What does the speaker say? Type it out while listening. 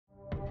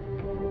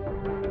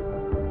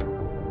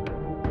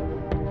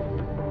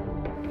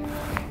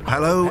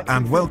Hello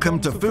and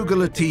welcome to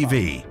Vögele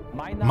TV.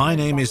 My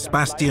name is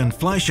Sebastian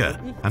Fleischer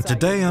and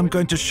today I'm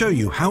going to show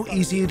you how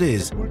easy it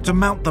is to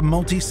mount the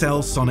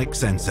multi-cell sonic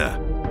sensor.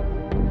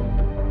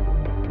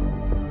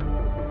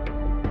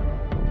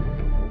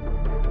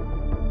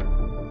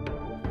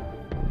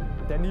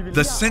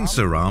 The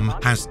sensor arm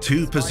has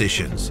two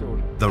positions,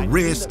 the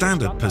rear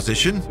standard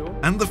position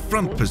and the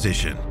front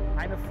position.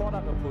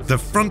 The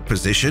front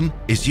position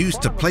is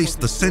used to place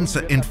the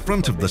sensor in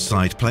front of the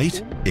side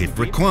plate if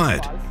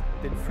required.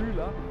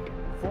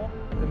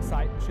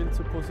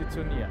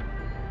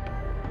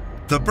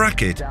 The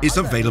bracket is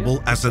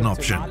available as an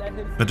option,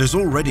 but has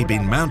already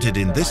been mounted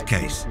in this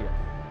case.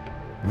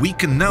 We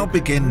can now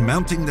begin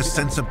mounting the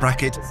sensor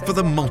bracket for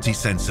the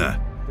multi-sensor.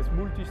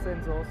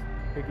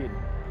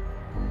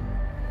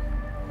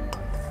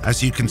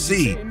 As you can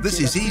see,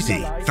 this is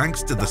easy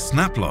thanks to the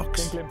snap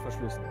locks.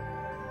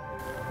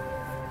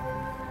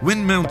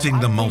 When mounting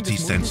the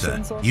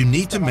multi-sensor, you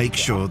need to make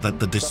sure that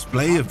the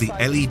display of the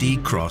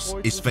LED cross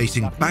is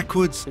facing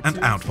backwards and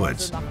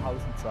outwards.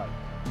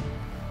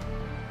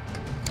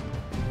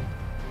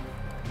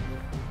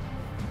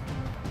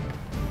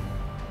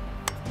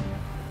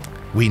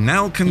 We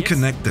now can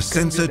connect the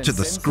sensor to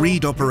the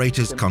screed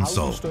operator's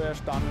console.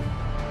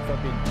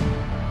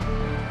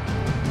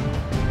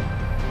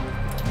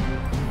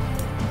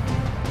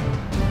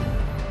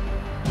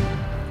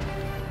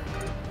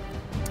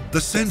 The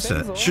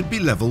sensor should be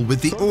level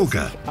with the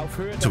auger.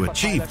 To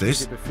achieve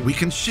this, we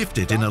can shift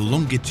it in a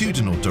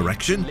longitudinal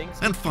direction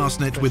and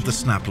fasten it with the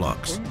snap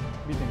locks.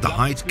 The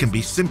height can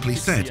be simply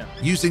set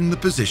using the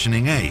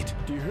positioning aid.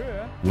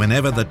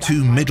 Whenever the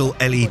two middle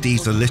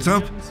LEDs are lit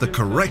up, the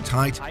correct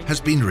height has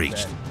been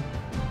reached.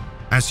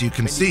 As you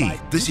can see,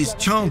 this is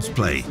child's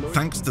play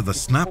thanks to the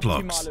snap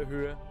locks.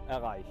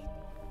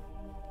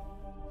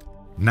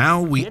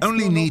 Now we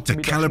only need to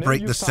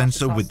calibrate the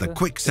sensor with the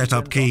quick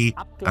setup key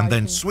and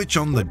then switch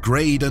on the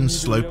grade and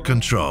slope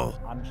control.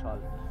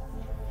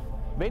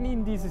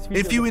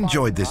 If you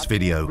enjoyed this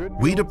video,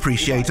 we'd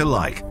appreciate a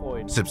like,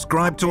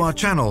 subscribe to our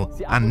channel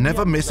and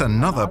never miss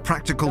another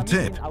practical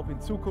tip.